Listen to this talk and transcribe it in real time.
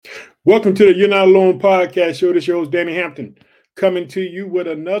Welcome to the You're Not Alone podcast show. This is your host, Danny Hampton, coming to you with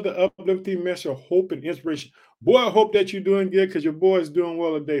another uplifting message of hope and inspiration. Boy, I hope that you're doing good because your boy is doing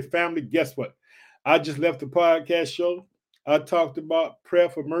well today. Family, guess what? I just left the podcast show. I talked about prayer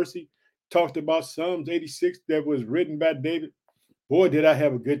for mercy, talked about Psalms 86 that was written by David. Boy, did I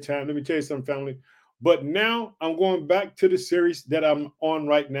have a good time. Let me tell you something, family. But now I'm going back to the series that I'm on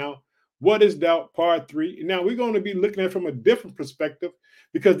right now. What is doubt? Part three. Now we're going to be looking at it from a different perspective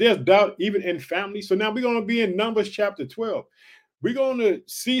because there's doubt even in family. So now we're going to be in Numbers chapter 12. We're going to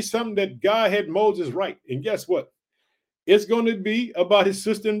see something that God had Moses write. And guess what? It's going to be about his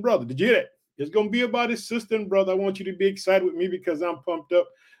sister and brother. Did you hear that? It's going to be about his sister and brother. I want you to be excited with me because I'm pumped up.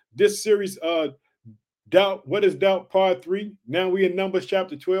 This series, doubt, what is doubt? Part three. Now we in Numbers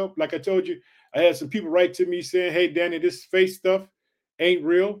chapter 12. Like I told you, I had some people write to me saying, hey, Danny, this faith stuff ain't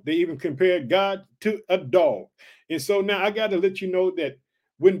real. They even compared God to a dog. And so now I got to let you know that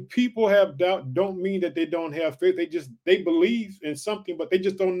when people have doubt, don't mean that they don't have faith. They believe in something, but they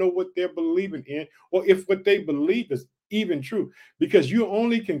just don't know what they're believing in, or if what they believe is even true. Because you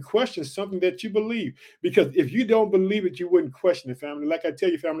only can question something that you believe. Because if you don't believe it, you wouldn't question it, family. Like I tell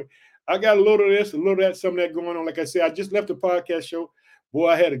you, family, I got a little of this, a little of that, some of that going on. Like I said, I just left the podcast show. Boy,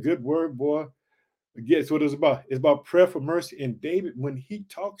 I had a good word, boy. Guess what it's about? It's about prayer for mercy. And David, when he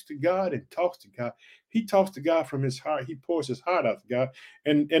talks to God and talks to God, he talks to God from his heart. He pours his heart out to God.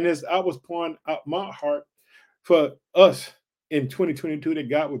 And as I was pouring out my heart for us in 2022, that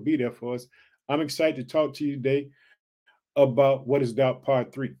God would be there for us, I'm excited to talk to you today about what is doubt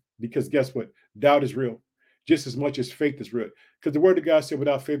part three. Because guess what? Doubt is real, just as much as faith is real. Because the word of God said,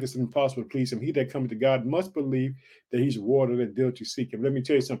 without faith, it's impossible to please him. He that cometh to God must believe that he's a rewarder that diligently seek him. Let me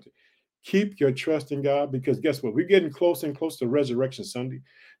tell you something. Keep your trust in God because guess what? We're getting closer and closer to Resurrection Sunday.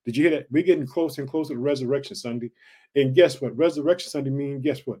 Did you hear that? We're getting closer and closer to Resurrection Sunday. And guess what? Resurrection Sunday means,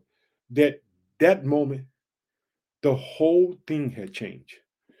 guess what? That that moment, the whole thing had changed.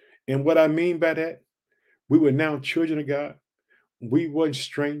 And what I mean by that, we were now children of God. We weren't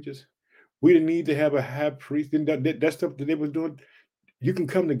strangers. We didn't need to have a high priest. And that stuff that they was doing, you can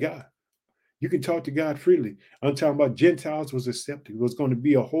come to God. You can talk to God freely. I'm talking about Gentiles was accepted. It was going to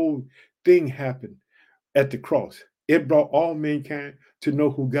be a whole thing happen at the cross. It brought all mankind to know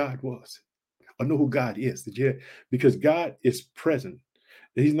who God was or know who God is. Did you? Because God is present.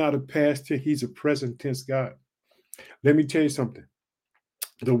 He's not a past tense, he's a present tense God. Let me tell you something.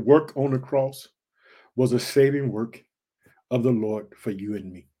 The work on the cross was a saving work of the Lord for you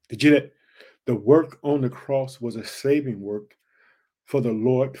and me. Did you that? The work on the cross was a saving work for the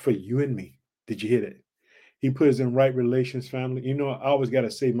Lord for you and me. Did you hear that? He put us in right relations, family. You know, I always got to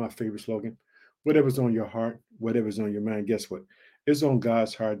say my favorite slogan: whatever's on your heart, whatever's on your mind, guess what? It's on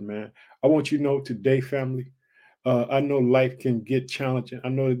God's heart, man. I want you to know today, family. I know life can get challenging. I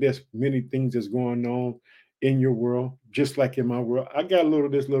know that there's many things that's going on in your world, just like in my world. I got a little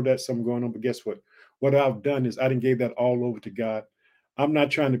of this, little of that, something going on. But guess what? What I've done is I didn't gave that all over to God. I'm not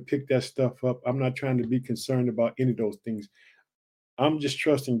trying to pick that stuff up. I'm not trying to be concerned about any of those things. I'm just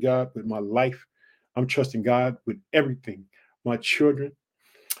trusting God with my life. I'm trusting God with everything. My children,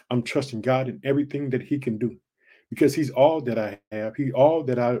 I'm trusting God in everything that He can do because He's all that I have. He all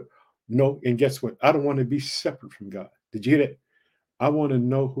that I know. And guess what? I don't want to be separate from God. Did you hear that? I want to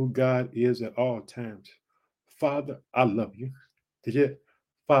know who God is at all times. Father, I love you. Did you?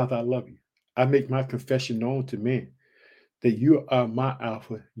 Father, I love you. I make my confession known to men that you are my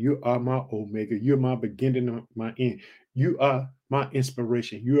Alpha, you are my Omega, you're my beginning and my end. You are my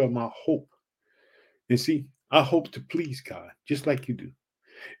inspiration, you are my hope. And see, I hope to please God, just like you do.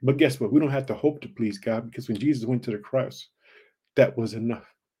 But guess what? We don't have to hope to please God because when Jesus went to the cross, that was enough.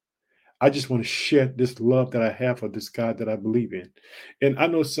 I just want to share this love that I have for this God that I believe in. And I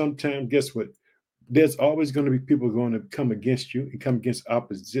know sometimes, guess what? There's always going to be people going to come against you and come against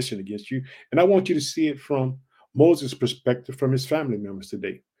opposition against you. And I want you to see it from Moses' perspective, from his family members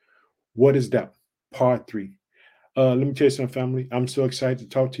today. What is that? Part three. Let me tell you something, family. I'm so excited to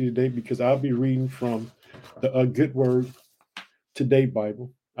talk to you today because I'll be reading from the Good Word Today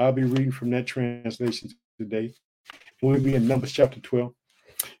Bible. I'll be reading from that translation today. And we'll be in Numbers chapter 12.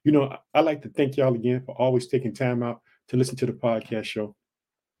 You know, I like to thank y'all again for always taking time out to listen to the podcast show,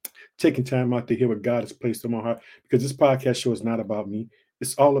 taking time out to hear what God has placed on my heart, because this podcast show is not about me.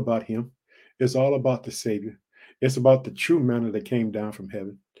 It's all about Him. It's all about the Savior. It's about the true manna that came down from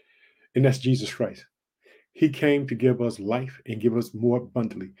heaven, and that's Jesus Christ. He came to give us life and give us more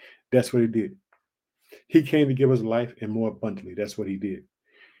abundantly. That's what He did. He came to give us life and more abundantly. That's what He did.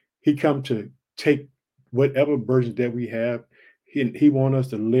 He come to take whatever burdens that we have. He want us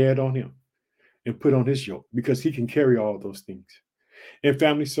to lay it on Him and put on His yoke because He can carry all those things. And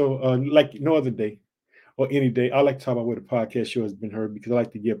family, so like no other day or any day, I like to talk about where the podcast show has been heard because I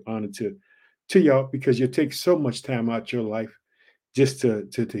like to give honor to y'all because you take so much time out your life just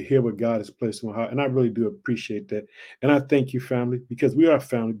to hear what God has placed in my heart. And I really do appreciate that. And I thank you, family, because we are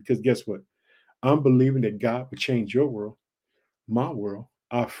family. Because guess what? I'm believing that God will change your world, my world,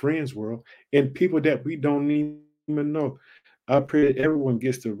 our friends' world, and people that we don't even know. I pray that everyone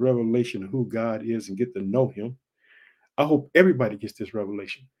gets the revelation of who God is and get to know Him. I hope everybody gets this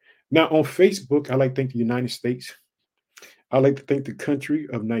revelation. Now, on Facebook, I like to thank the United States. I like to thank the country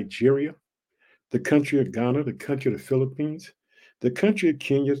of Nigeria, the country of Ghana, the country of the Philippines, the country of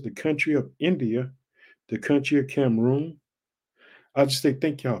Kenya, the country of India, the country of Cameroon. I just say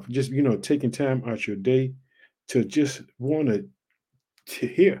thank y'all for just taking time out your day to just want to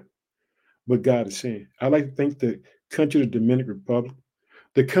hear what God is saying. I like to thank the country of the Dominican Republic,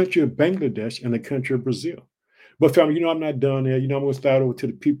 the country of Bangladesh, and the country of Brazil. But family, I'm not done there. I'm going to start over to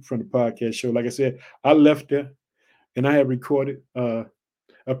the people from the podcast show. Like I said, I left there and I have recorded a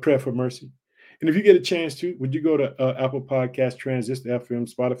prayer for mercy. And if you get a chance to, would you go to Apple Podcast, Transistor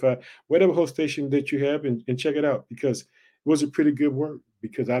FM, Spotify, whatever host station that you have, and check it out because it was a pretty good word.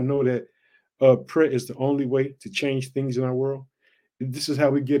 Because I know that prayer is the only way to change things in our world. This is how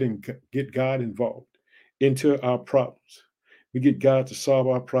we get God involved into our problems. We get God to solve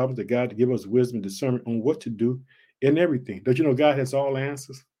our problems, that God to give us wisdom and discernment on what to do in everything. Don't you know God has all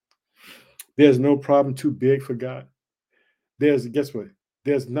answers? There's no problem too big for God. Guess what?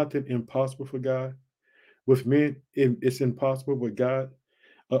 There's nothing impossible for God. With men, it's impossible. With God,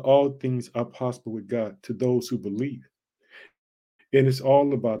 all things are possible with God to those who believe. And it's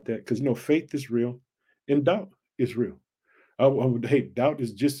all about that because faith is real and doubt is real. Hey, doubt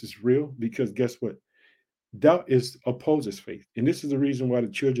is just as real because guess what? Doubt is opposes faith. And this is the reason why the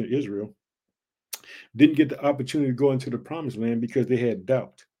children of Israel didn't get the opportunity to go into the promised land because they had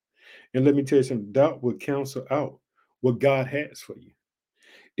doubt. And let me tell you something, doubt will cancel out what God has for you.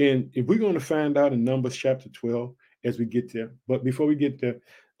 And if we're going to find out in Numbers chapter 12 as we get there, but before we get there,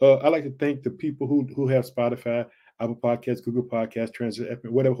 I'd like to thank the people who have Spotify, Apple Podcasts, Google Podcasts, Transit,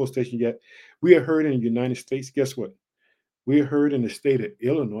 whatever host station you get. We are heard in the United States. Guess what? We are heard in the state of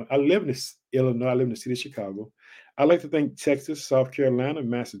Illinois. I live in Illinois. I live in the city of Chicago. I'd like to thank Texas, South Carolina,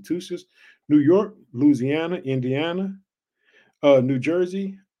 Massachusetts, New York, Louisiana, Indiana, New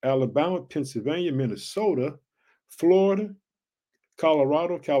Jersey, Alabama, Pennsylvania, Minnesota, Florida,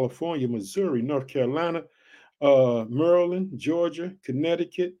 Colorado, California, Missouri, North Carolina, Maryland, Georgia,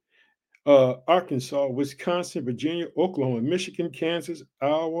 Connecticut, Arkansas, Wisconsin, Virginia, Oklahoma, Michigan, Kansas,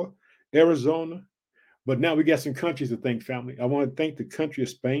 Iowa, Arizona. But now we got some countries to thank, family. I want to thank the country of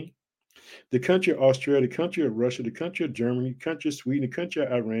Spain, the country of Australia, the country of Russia, the country of Germany, the country of Sweden, the country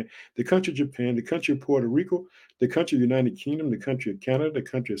of Iran, the country of Japan, the country of Puerto Rico, the country of the United Kingdom, the country of Canada, the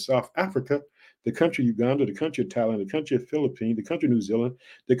country of South Africa, the country of Uganda, the country of Thailand, the country of Philippines, the country of New Zealand,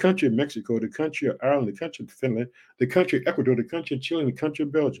 the country of Mexico, the country of Ireland, the country of Finland, the country of Ecuador, the country of Chile, and the country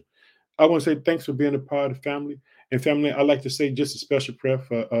of Belgium. I want to say thanks for being a part of the family. And family, I'd like to say just a special prayer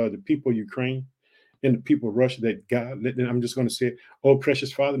for the people of Ukraine and the people of Russia that God, I'm just going to say it, oh,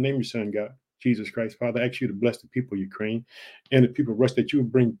 precious Father, name your son, God. Jesus Christ, Father, I ask you to bless the people of Ukraine and the people of Russia, that you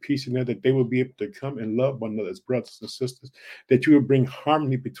would bring peace in there, that they will be able to come and love one another as brothers and sisters, that you would bring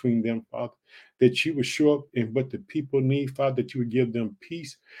harmony between them, Father, that you would show up in what the people need, Father, that you would give them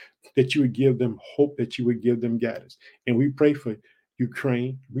peace, that you would give them hope, that you would give them guidance. And we pray for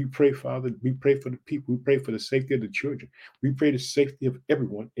Ukraine. We pray, Father, we pray for the people. We pray for the safety of the children. We pray the safety of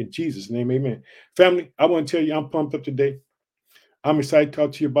everyone. In Jesus' name, amen. Family, I want to tell you, I'm pumped up today. I'm excited to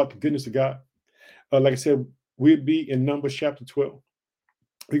talk to you about the goodness of God. Like I said, we'll be in Numbers chapter 12.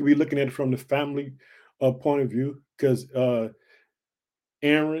 We'll be looking at it from the family point of view because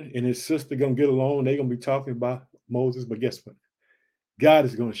Aaron and his sister going to get along. They're going to be talking about Moses. But guess what? God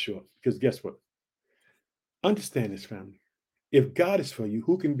is going to show up because guess what? Understand this, family. If God is for you,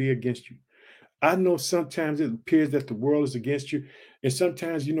 who can be against you? I know sometimes it appears that the world is against you. And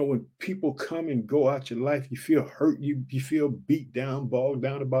sometimes, when people come and go out your life, you feel hurt, you feel beat down, bogged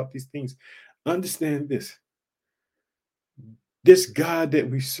down about these things. Understand this. This God that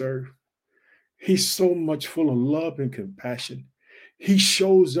we serve, He's so much full of love and compassion. He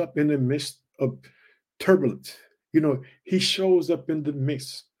shows up in the midst of turbulence. He shows up in the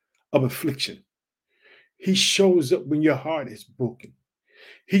midst of affliction. He shows up when your heart is broken.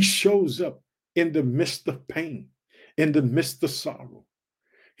 He shows up in the midst of pain, in the midst of sorrow.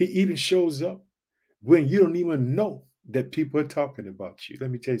 He even shows up when you don't even know that people are talking about you.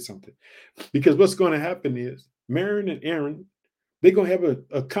 Let me tell you something. Because what's going to happen is Miriam and Aaron, they're going to have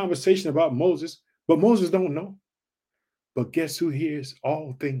a conversation about Moses, but Moses don't know. But guess who hears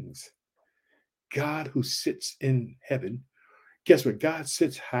all things? God who sits in heaven. Guess what? God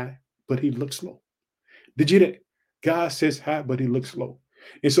sits high, but he looks low. Did you hear that? God sits high, but he looks low.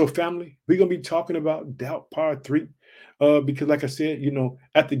 And so, family, we're going to be talking about doubt part three. Because, like I said,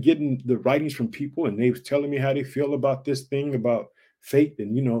 after getting the writings from people and they was telling me how they feel about this thing about faith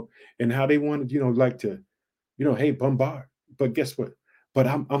and, and how they wanted, like to, hey, bombard. But guess what? But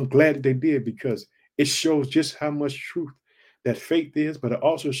I'm glad that they did because it shows just how much truth that faith is, but it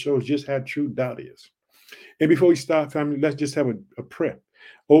also shows just how true doubt is. And before we start, family, let's just have a prayer.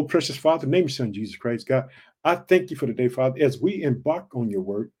 Oh, precious Father, name your son, Jesus Christ, God. I thank you for the day, Father, as we embark on your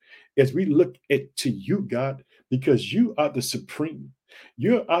word, as we look to you, God, because you are the supreme.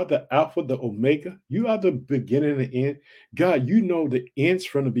 You are the Alpha, the Omega. You are the beginning and the end. God, you know the ends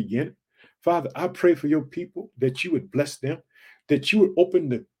from the beginning. Father, I pray for your people that you would bless them, that you would open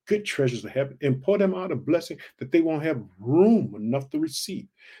the good treasures of heaven and pour them out a blessing that they won't have room enough to receive.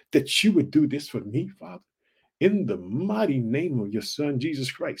 That you would do this for me, Father in the mighty name of your son,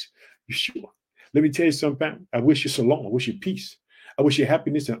 Jesus Christ, Yeshua. Let me tell you something. I wish you shalom. I wish you peace. I wish you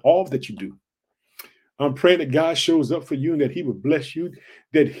happiness in all that you do. I'm praying that God shows up for you and that he would bless you,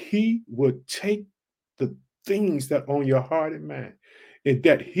 that he would take the things that are on your heart and mind, and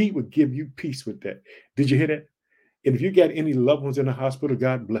that he would give you peace with that. Did you hear that? And if you got any loved ones in the hospital,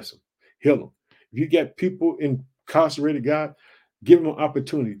 God bless them. Heal them. If you got people incarcerated, God, give them an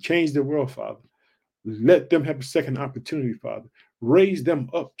opportunity. Change the world, Father. Let them have a second opportunity, Father. Raise them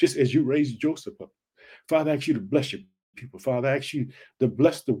up just as you raised Joseph up. Father, I ask you to bless your people. Father, I ask you to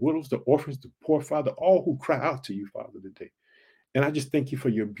bless the widows, the orphans, the poor, Father, all who cry out to you, Father, today. And I just thank you for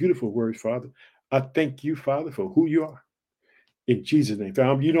your beautiful words, Father. I thank you, Father, for who you are. In Jesus' name. Father,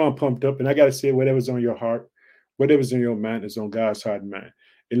 I'm pumped up, and I got to say whatever's on your heart, whatever's in your mind is on God's heart and mind.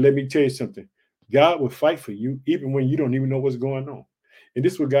 And let me tell you something. God will fight for you even when you don't even know what's going on. And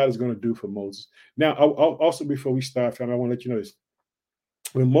this is what God is going to do for Moses. Now, I'll also, before we start, family, I want to let you know this.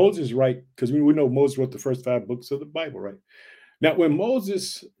 When Moses writes, because we know Moses wrote the first 5 books of the Bible, right? Now, when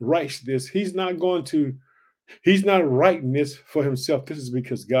Moses writes this, he's not writing this for himself. This is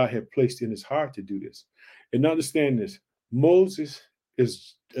because God had placed in his heart to do this. And understand this, Moses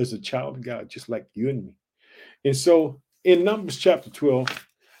is a child of God, just like you and me. And so in Numbers chapter 12,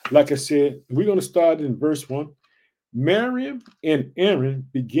 like I said, we're going to start in verse 1. Miriam and Aaron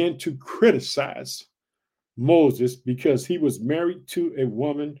began to criticize Moses because he was married to a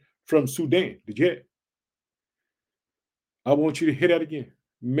woman from Sudan. Did you hear it? I want you to hear that again.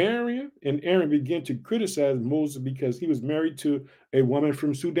 Miriam and Aaron began to criticize Moses because he was married to a woman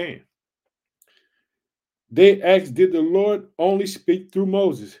from Sudan. They asked, did the Lord only speak through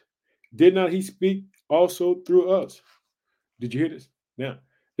Moses? Did not he speak also through us? Did you hear this? Now,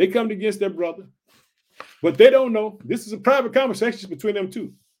 they come against their brother, but they don't know. This is a private conversation between them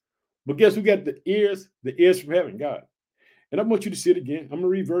two. But guess who got the ears? The ears from heaven, God. And I want you to see it again. I'm going to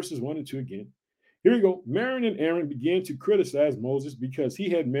read verses 1 and 2 again. Here we go. Miriam and Aaron began to criticize Moses because he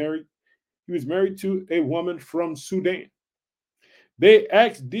was married to a woman from Sudan. They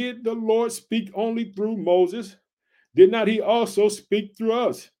asked, did the Lord speak only through Moses? Did not he also speak through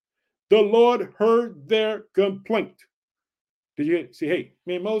us? The Lord heard their complaint. Did you see? Hey,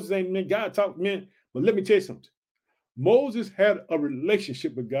 man, Moses ain't man. God talked, man. But let me tell you something. Moses had a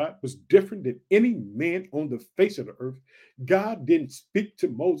relationship with God, was different than any man on the face of the earth. God didn't speak to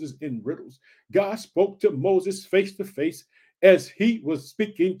Moses in riddles. God spoke to Moses face to face as he was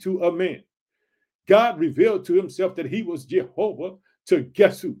speaking to a man. God revealed to himself that he was Jehovah to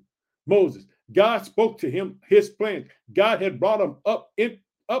guess who? Moses. God spoke to him his plans. God had brought him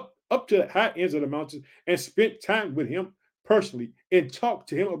up to the high ends of the mountains and spent time with him personally and talked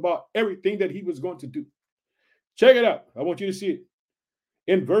to him about everything that he was going to do. Check it out. I want you to see it.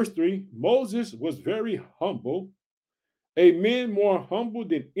 In verse 3, Moses was very humble, a man more humble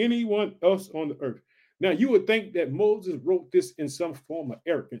than anyone else on the earth. Now, you would think that Moses wrote this in some form of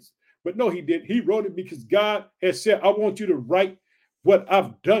arrogance, but no, he didn't. He wrote it because God has said, I want you to write what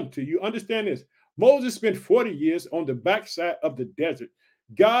I've done to you. Understand this. Moses spent 40 years on the backside of the desert.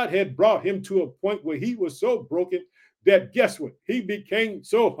 God had brought him to a point where he was so broken that guess what? He became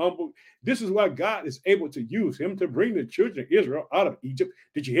so humble. This is why God is able to use him to bring the children of Israel out of Egypt.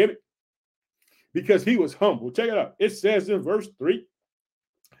 Did you hear me? Because he was humble. Check it out. It says in verse 3,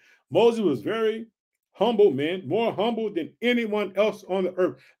 Moses was very humble man, more humble than anyone else on the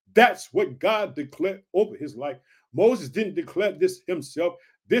earth. That's what God declared over his life. Moses didn't declare this himself.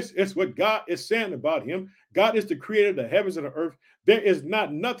 This is what God is saying about him. God is the creator of the heavens and the earth. There is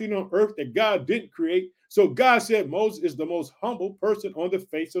not nothing on earth that God didn't create. So God said Moses is the most humble person on the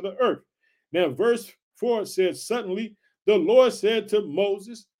face of the earth. Now, verse 4 says, suddenly the Lord said to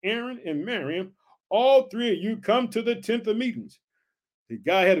Moses, Aaron, and Miriam, all three of you come to the tent of meetings. The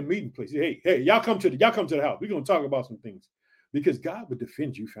guy had a meeting place. Hey, y'all come to the house. We're gonna talk about some things. Because God would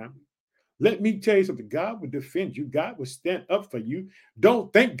defend you, family. Let me tell you something. God would defend you. God would stand up for you.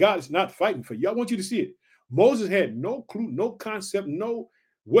 Don't think God is not fighting for you. I want you to see it. Moses had no clue, no concept, no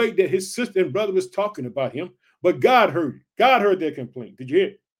way that his sister and brother was talking about him. But God heard it. God heard their complaint. Did you hear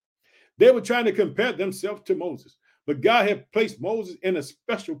it? They were trying to compare themselves to Moses. But God had placed Moses in a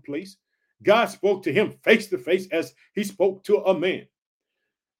special place. God spoke to him face to face as he spoke to a man.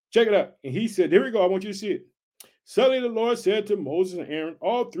 Check it out. And he said, here we go. I want you to see it. Suddenly the Lord said to Moses and Aaron,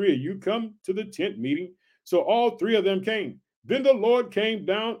 all three of you come to the tent meeting. So all three of them came. Then the Lord came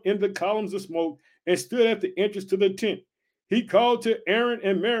down in the columns of smoke and stood at the entrance to the tent. He called to Aaron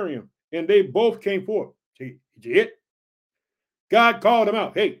and Miriam, and they both came forth. Did you hear it? God called them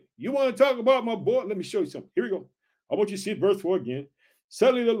out. Hey, you want to talk about my boy? Let me show you something. Here we go. I want you to see verse 4 again.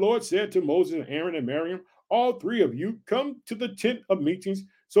 Suddenly the Lord said to Moses and Aaron and Miriam, all three of you come to the tent of meetings.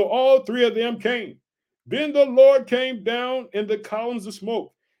 So all three of them came. Then the Lord came down in the columns of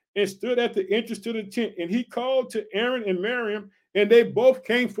smoke and stood at the entrance to the tent. And he called to Aaron and Miriam, and they both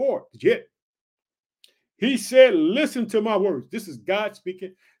came forth. Yet he said, listen to my words. This is God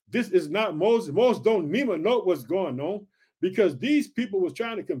speaking. This is not Moses. Moses don't even know what's going on because these people was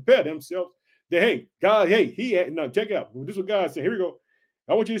trying to compare themselves. That, hey, God, hey, he had, now check it out. This is what God said. Here we go.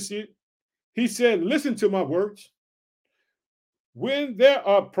 I want you to see it. He said, listen to my words. When there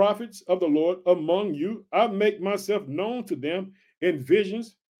are prophets of the Lord among you, I make myself known to them in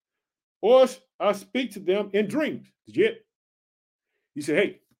visions, or I speak to them in dreams. Did you hear it? He said,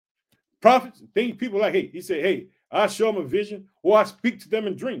 hey, prophets, things people like, hey, he said, hey, I show them a vision, or I speak to them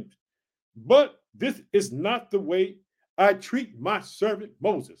in dreams. But this is not the way I treat my servant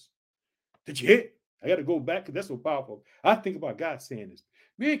Moses. Did you hear it? I got to go back because that's so powerful. I think about God saying this.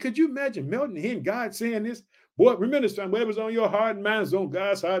 Man, could you imagine melting in God saying this? Boy, remember this time, whatever's on your heart and mind is on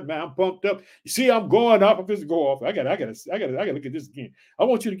God's heart and mind. I'm pumped up. You see, I'm going off. I'm just go off. I got to look at this again. I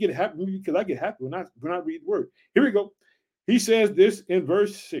want you to get happy because I get happy when I read the word. Here we go. He says this in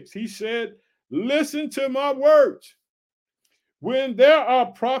verse 6. He said, listen to my words. When there are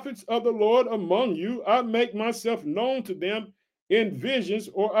prophets of the Lord among you, I make myself known to them in visions,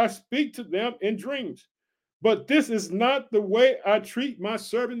 or I speak to them in dreams. But this is not the way I treat my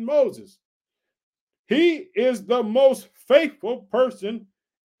servant Moses. He is the most faithful person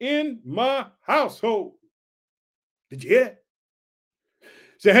in my household. Did you hear that?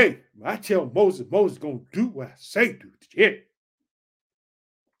 Say, hey, I tell Moses, Moses is going to do what I say do. Did you hear it?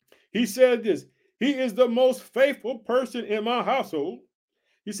 He said this, he is the most faithful person in my household.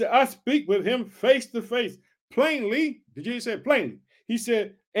 He said, I speak with him face to face, plainly. Did you say plainly? He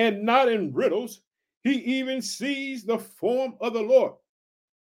said, and not in riddles. He even sees the form of the Lord.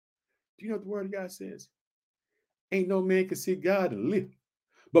 Do you know what the word of God says? Ain't no man can see God and live.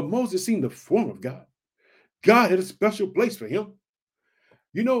 But Moses seen the form of God. God had a special place for him.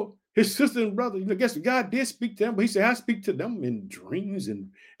 You know, his sister and brother, guess what? God did speak to them, but he said, I speak to them in dreams and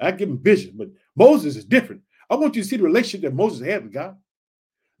I give them vision. But Moses is different. I want you to see the relationship that Moses had with God.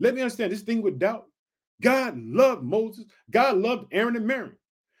 Let me understand this thing with doubt. God loved Moses. God loved Aaron and Miriam.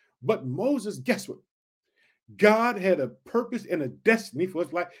 But Moses, guess what? God had a purpose and a destiny for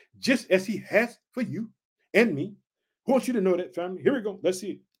his life, just as he has for you and me. I want you to know that, family. Here we go. Let's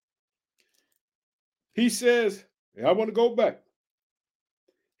see it. He says, I want to go back.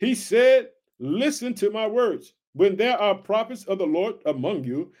 He said, listen to my words. When there are prophets of the Lord among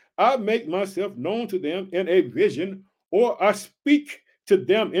you, I make myself known to them in a vision, or I speak to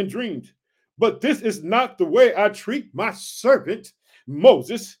them in dreams. But this is not the way I treat my servant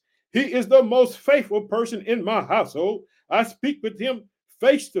Moses. He is the most faithful person in my household. I speak with him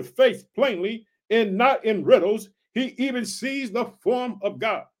face to face plainly and not in riddles. He even sees the form of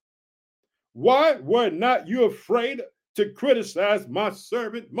God. Why were not you afraid to criticize my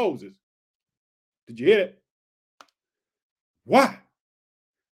servant Moses? Did you hear it? Why?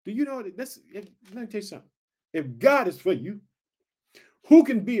 Do you know that? Let me tell you something. If God is for you, who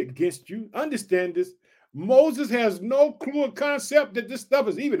can be against you? Understand this. Moses has no clue or concept that this stuff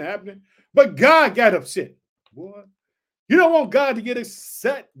is even happening, but God got upset. Boy, you don't want God to get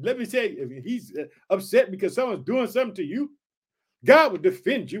upset. Let me say, if he's upset because someone's doing something to you, God would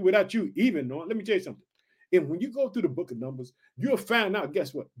defend you without you even knowing. Let me tell you something. And when you go through the book of Numbers, you'll find out,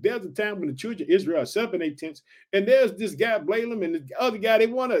 guess what? There's a time when the children of Israel are set up in their tents, and there's this guy, Balaam, and the other guy, they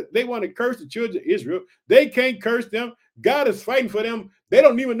want to curse the children of Israel. They can't curse them. God is fighting for them. They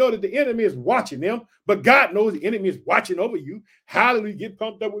don't even know that the enemy is watching them, but God knows the enemy is watching over you. Hallelujah. Get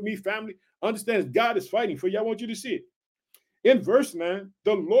pumped up with me, family. Understand God is fighting for you. I want you to see it. In verse 9,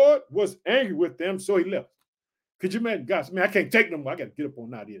 the Lord was angry with them, so he left. Could you imagine? God said, man, I can't take no more. I got to get up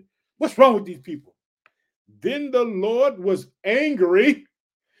on out here. What's wrong with these people? Then the Lord was angry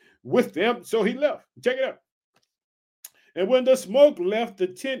with them, so he left. Check it out. And when the smoke left the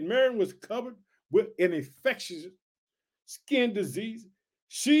tent, Miriam was covered with an infectious skin disease.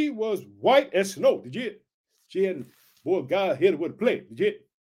 She was white as snow. Did you hear? She had, boy, God hit her with a plague. Did you hear?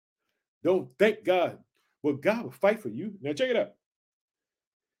 Don't thank God. Well, God will fight for you. Now check it out.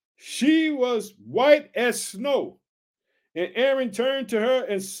 She was white as snow. And Aaron turned to her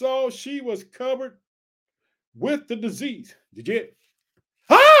and saw she was covered with the disease. Did you hear?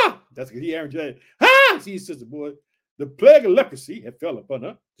 Ha! That's what Aaron said. Ha! See, sister boy, the plague of leprosy had fell upon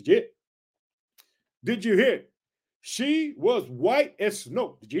her. Did you hear? Did you hear? She was white as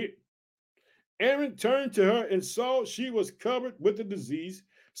snow. Did you hear? Aaron turned to her and saw she was covered with the disease.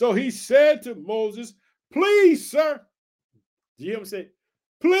 So he said to Moses, please, sir. Did you hear him say,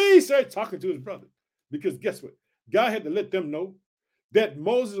 please, sir, talking to his brother? Because guess what? God had to let them know that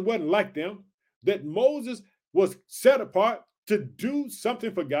Moses wasn't like them, that Moses was set apart to do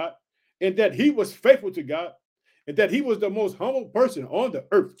something for God, and that he was faithful to God, and that he was the most humble person on the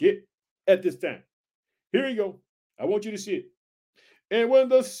earth yet at this time. Here you go. I want you to see it. And when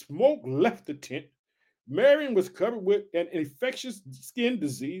the smoke left the tent, Miriam was covered with an infectious skin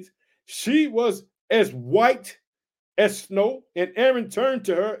disease. She was as white as snow, and Aaron turned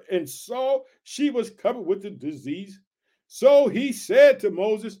to her and saw she was covered with the disease. So he said to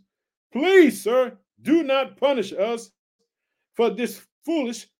Moses, please, sir, do not punish us for this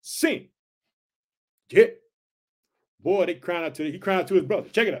foolish sin. Yeah. Boy, he cried out to his brother.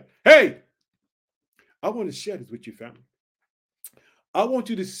 Check it out. Hey, I want to share this with you, family. I want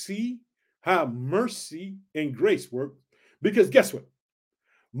you to see how mercy and grace work. Because guess what?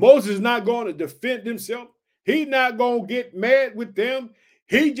 Moses is not going to defend himself. He's not going to get mad with them.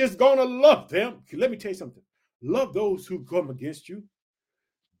 He's just going to love them. Let me tell you something. Love those who come against you.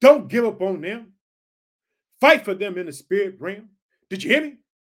 Don't give up on them. Fight for them in the spirit realm. Did you hear me?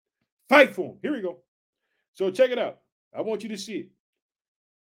 Fight for them. Here we go. So check it out. I want you to see it.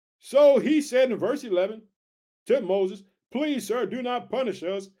 So he said in verse 11 to Moses, please, sir, do not punish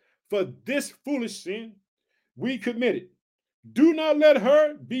us for this foolish sin we committed. Do not let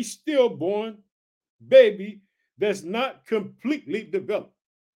her be stillborn baby that's not completely developed.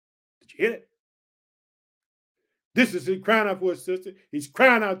 Did you hear it? This is him crying out for his sister. He's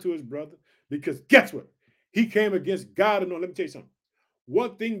crying out to his brother because guess what? He came against God. And let me tell you something.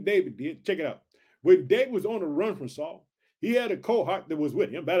 One thing David did, check it out. When David was on the run from Saul, he had a cohort that was with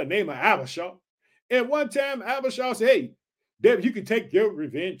him by the name of Abishai. And one time Abishai said, hey, David, you can take your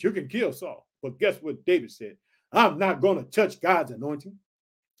revenge. You can kill Saul. But guess what David said? I'm not going to touch God's anointing.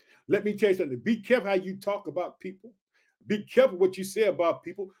 Let me tell you something. Be careful how you talk about people. Be careful what you say about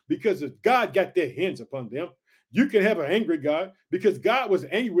people, because if God got their hands upon them, you can have an angry God, because God was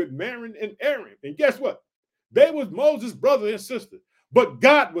angry with Miriam and Aaron. And guess what? They was Moses' brother and sister. But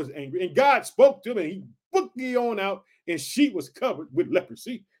God was angry, and God spoke to him, and he booked me on out, and she was covered with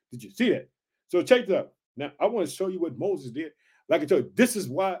leprosy. Did you see that? So check this out. Now, I want to show you what Moses did. Like I told you, this is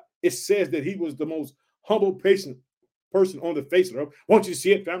why it says that he was the most humble person on the face of the earth. Want you to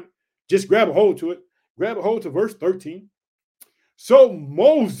see it, family? Just grab a hold to it. Grab a hold to verse 13. So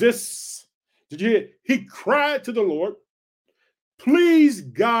Moses, did you hear? He cried to the Lord, please,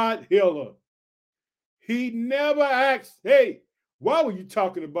 God, heal her. He never asked, hey, why were you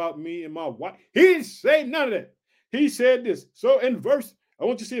talking about me and my wife? He didn't say none of that. He said this. So in I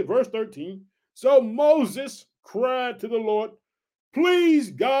want you to see it, verse 13. So Moses cried to the Lord,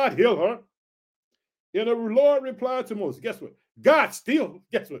 please, God, heal her. And the Lord replied to Moses, guess what? God's still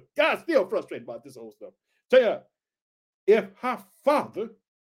frustrated about this whole stuff. Check it out. If her father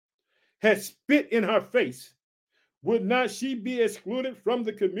had spit in her face, would not she be excluded from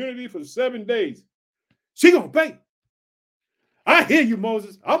the community for 7 days? She gonna pay. I hear you,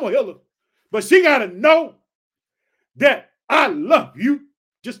 Moses. I'm gonna heal her. But she gotta know that I love you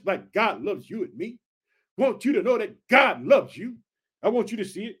just like God loves you and me. I want you to know that God loves you. I want you to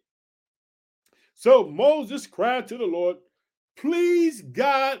see it. So Moses cried to the Lord, please,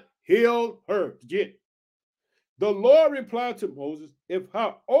 God, heal her. Yeah. The Lord replied to Moses, if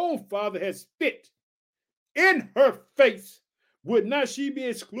her own father had spit in her face, would not she be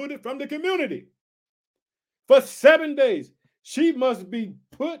excluded from the community? For 7 days, she must be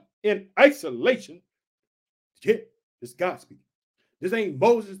put in isolation. Yeah, this is God speaking. This ain't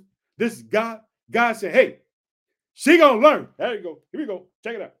Moses. This is God. God said, hey, she gonna learn. There you go. Here we go.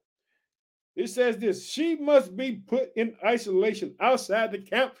 Check it out. It says this, she must be put in isolation outside the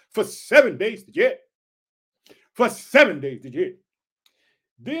camp for 7 days. Yeah. for 7 days. Did you hear?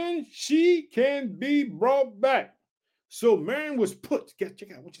 Then she can be brought back. So Miriam was put,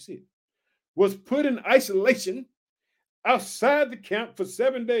 check out what you see, was put in isolation outside the camp for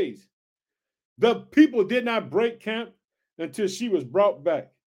 7 days. The people did not break camp until she was brought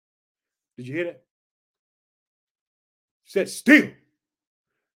back. Did you hear that? Said still,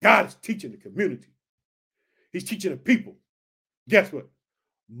 God is teaching the community. He's teaching the people. Guess what?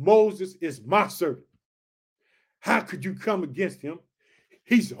 Moses is my servant. How could you come against him?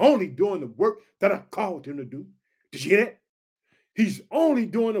 He's only doing the work that I called him to do. Did you hear that? He's only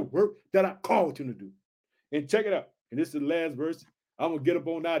doing the work that I called him to do. And check it out. And this is the last verse. I'm going to get up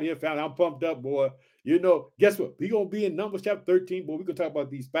on out here, family. I'm pumped up, boy. You know, guess what? We're going to be in Numbers chapter 13, boy. We're going to talk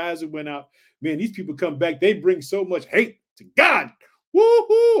about these spies who went out. Man, these people come back. They bring so much hate to God.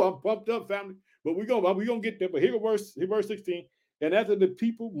 Woo-hoo! I'm pumped up, family. But we're going to get there. But here verse 16. And after the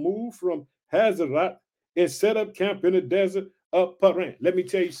people moved from Hazerat and set up camp in the desert of Paran. Let me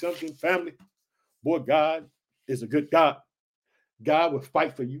tell you something, family. Boy, God is a good God. God will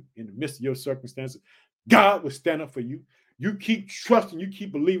fight for you in the midst of your circumstances. God will stand up for you. You keep trusting, you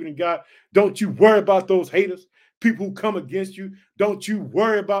keep believing in God. Don't you worry about those haters, people who come against you. Don't you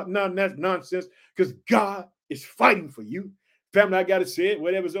worry about none of that nonsense, because God is fighting for you. Family, I got to say it.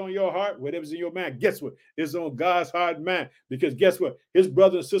 Whatever's on your heart, whatever's in your mind, guess what? It's on God's heart and mind. Because guess what? His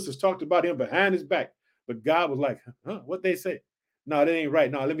brothers and sisters talked about him behind his back. But God was like, what they say? No, that ain't right.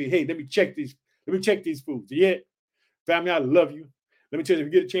 No, let me check these. Let me check these foods. Yeah. Family, I love you. Let me tell you,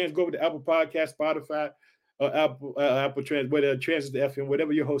 if you get a chance, go over to Apple Podcast, Spotify, Apple Transit FM,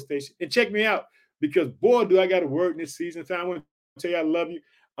 whatever your host station, and check me out. Because boy, do I got a word in this season. So I want to tell you I love you.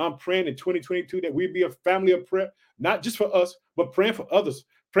 I'm praying in 2022 that we be a family of prayer, not just for us, but praying for others,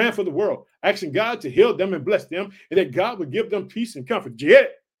 praying for the world, asking God to heal them and bless them, and that God would give them peace and comfort. Yeah.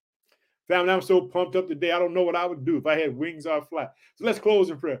 Family, I'm so pumped up today. I don't know what I would do if I had wings or fly. So let's close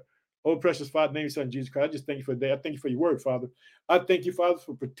in prayer. Oh, precious Father, name your son, Jesus Christ. I just thank you for the day. I thank you for your word, Father. I thank you, Father,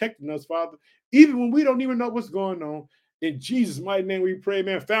 for protecting us, Father, even when we don't even know what's going on. In Jesus' mighty name we pray,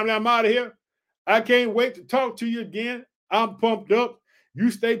 man. Family, I'm out of here. I can't wait to talk to you again. I'm pumped up.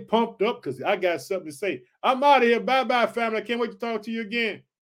 You stay pumped up because I got something to say. I'm out of here. Bye-bye, family. I can't wait to talk to you again.